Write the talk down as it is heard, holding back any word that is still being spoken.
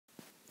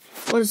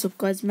What is up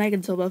guys,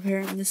 Megan Tubab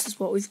here, and this is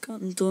what we've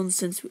gotten done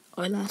since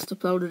I last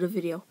uploaded a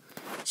video.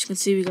 As you can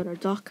see, we got our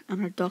dock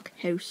and our dock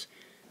house.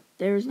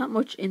 There is not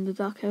much in the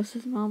dock house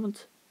at the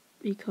moment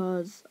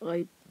because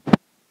I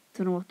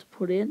don't know what to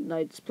put in.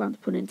 I just plan to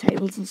put in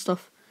tables and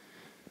stuff.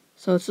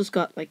 So it's just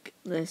got like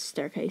the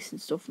staircase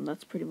and stuff, and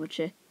that's pretty much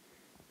it.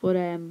 But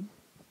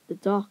the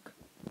dock,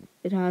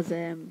 it has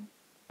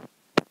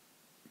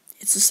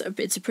it's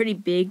a pretty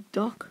big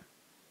dock,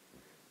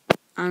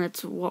 and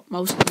it's what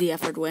most of the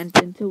effort went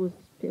into, was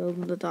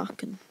building the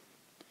dock and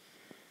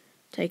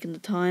taking the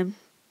time.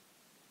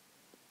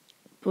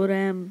 But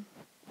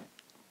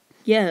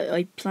yeah,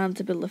 I plan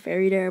to build a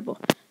ferry there, but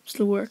I'm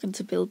still working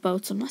to build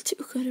boats. I'm not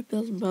too good at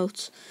building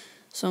boats,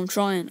 so I'm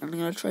trying, and I'm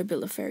gonna try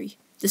build a ferry.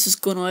 This is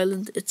Gun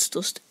Island. It's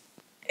just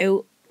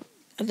out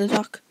of the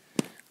dock,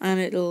 and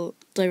it'll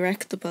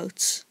direct the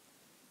boats.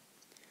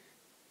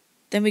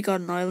 Then we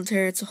got an island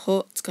here. It's a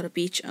hut. It's got a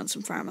beach and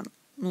some farm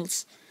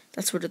animals.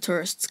 That's where the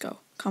tourists go.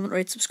 Comment,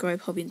 rate,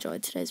 subscribe. Hope you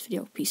enjoyed today's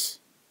video. Peace.